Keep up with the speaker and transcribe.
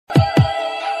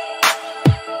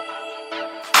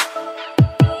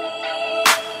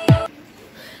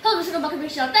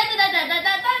official. Da, da, da, da, da,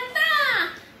 da, da,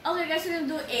 da. Okay guys, we're gonna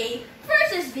do a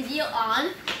versus video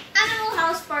on Animal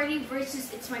House Party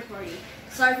versus It's My Party.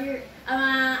 Sorry for your,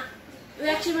 we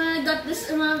actually got this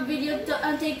video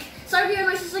to take. Sorry for your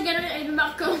noises again in the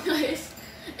background, guys.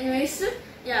 Anyways,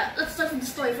 yeah, let's start with the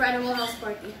story for Animal House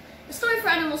Party. The story for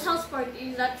Animal's House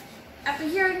Party is that after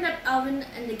hearing that Alvin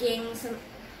and the gang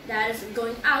that is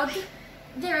going out,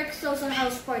 Derek throws a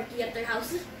house party at their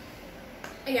house.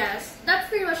 Yes, that's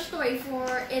pretty much the story for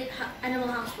Animal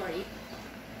House Party.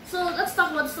 So let's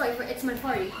talk about the story for It's My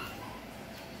Party.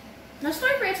 The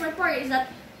story for It's My Party is that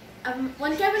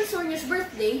when Kevin's during his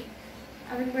birthday,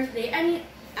 and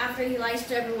after he lies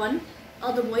to everyone,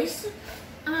 all the boys,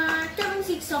 Kevin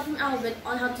seeks help from Alvin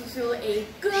on how to throw a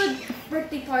good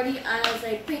birthday party as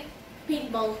a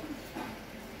paintball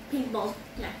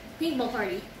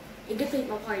party, a good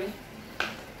paintball party.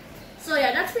 So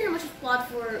yeah, that's pretty much the plot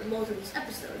for both of these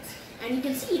episodes, and you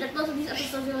can see that both of these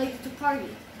episodes are related to party.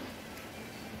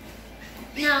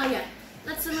 Now yeah,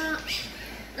 let's the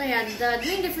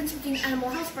main difference between Animal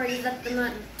House Party is that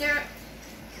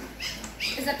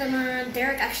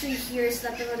Derek actually hears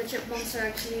that the Chipmunks are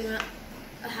actually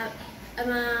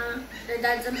their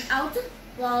dad's out,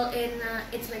 while in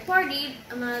It's My Party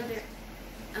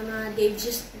they've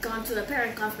just gone to a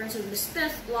parent conference with Miss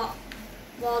Smith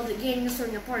while the gang is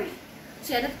throwing a party.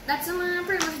 So yeah, that's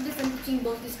pretty much the difference between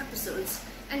both these episodes.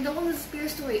 And the one with the spear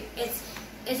story is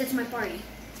It's My Party.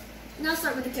 Now I'll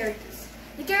start with the characters.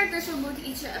 The characters for both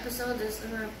each episode is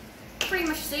pretty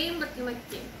much the same, but you might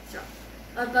think so.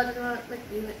 But might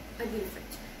be different.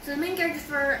 So the main characters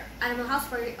for Animal House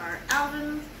Party are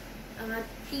Alvin,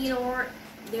 Theodore,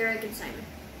 Derek, and Simon.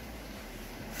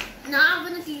 Now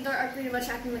Alvin and Theodore are pretty much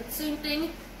acting like the same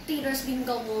thing. Theodore's being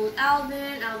gullible with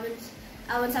Alvin. Alvin's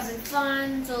having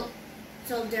fun till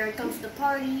Derek comes to the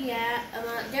party. Yeah,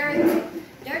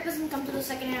 Derek doesn't come to the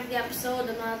second half of the episode.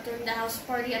 During the house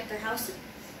party at their house.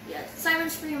 Yeah,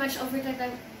 Simon's pretty much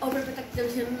overprotective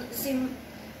of him. The same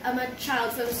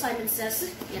child, so Simon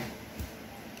says. Yeah.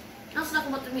 Now let's talk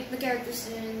about the characters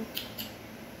in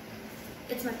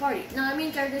It's My Party. Now the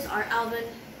main characters are Alvin,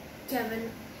 Kevin,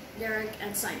 Derek,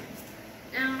 and Simon.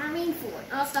 Now our main four.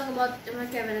 Now let's talk about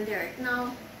Kevin and Derek.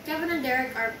 Now Kevin and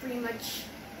Derek are pretty much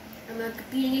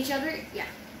competing each other. Yeah,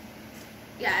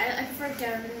 I prefer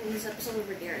Kevin in this episode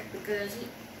over Derek because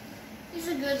he's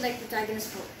a good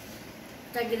protagonist,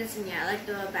 and yeah, I like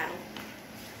the battle.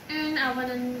 And Alvin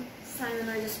and Simon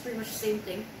are just pretty much the same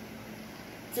thing.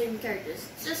 Same characters.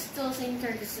 It's just still the same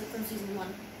characters from season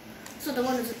 1. So the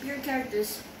one with superior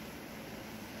characters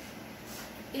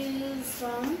is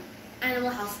from Animal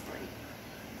House Party.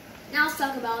 Now let's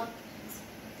talk about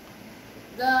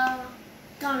the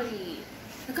comedy.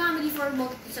 The comedy for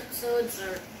both these episodes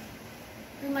are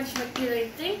pretty much like I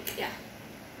think. Yeah.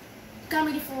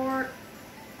 Comedy for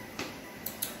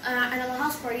Animal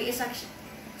House Party is actually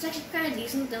kind of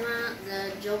decent.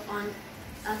 The joke on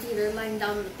Theodore lying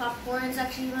down with the popcorn is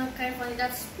actually kind of funny.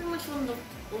 That's pretty much one of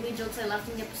the only jokes I left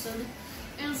in the episode.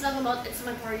 And let's talk about It's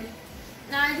My Party.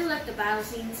 Now I do like the battle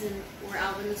scenes and where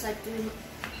Alvin decides to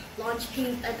launch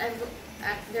paint at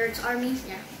Derek's army.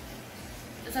 Yeah,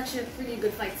 it's actually a pretty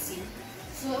good fight scene.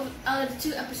 So out of the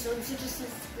 2 episodes, it's just a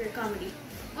superior comedy.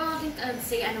 Well, I think I'd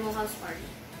say Animal House Party.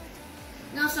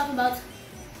 Now let's talk about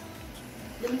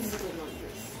the musical numbers.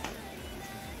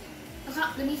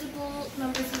 The musical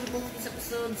numbers in both these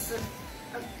episodes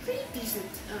are pretty decent.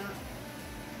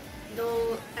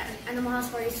 Though Animal House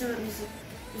Party's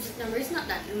music number is not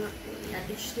that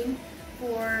interesting.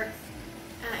 For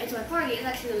It's My Party, it's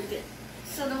actually really good.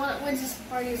 So the one that wins this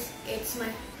party is It's My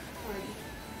Party.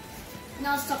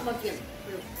 Now let's talk about the ending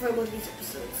for both these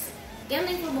episodes. The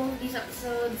ending for both of these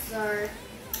episodes are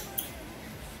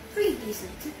pretty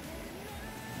decent.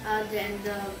 The end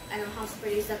of Animal House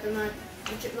Party is that the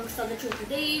Chipmunks tell the truth to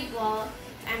Dave, while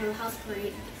Animal House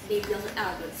Party, Dave yells at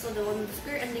Alvin. So the one with the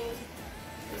spirit ending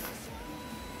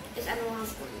is Animal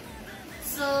House Party.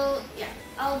 So yeah,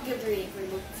 I'll give the rating for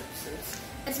both these episodes.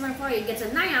 It's My Party gets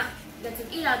an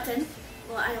 8 out of 10,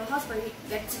 while Animal House Party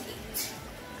gets an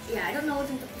 8. Yeah, I don't know what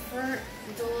to prefer,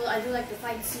 though I do like the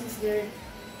fight scenes there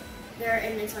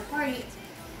in It's My Party.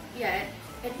 Yeah,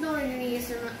 it nowhere near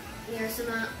to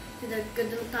the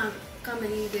good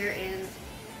comedy there in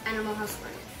Animal House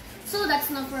Party. So that's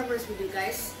enough for our first video,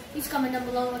 guys. Please comment down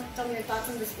below and tell me your thoughts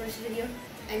on this first video.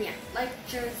 And yeah, like,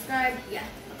 share, subscribe. Yeah,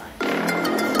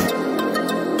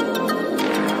 bye-bye.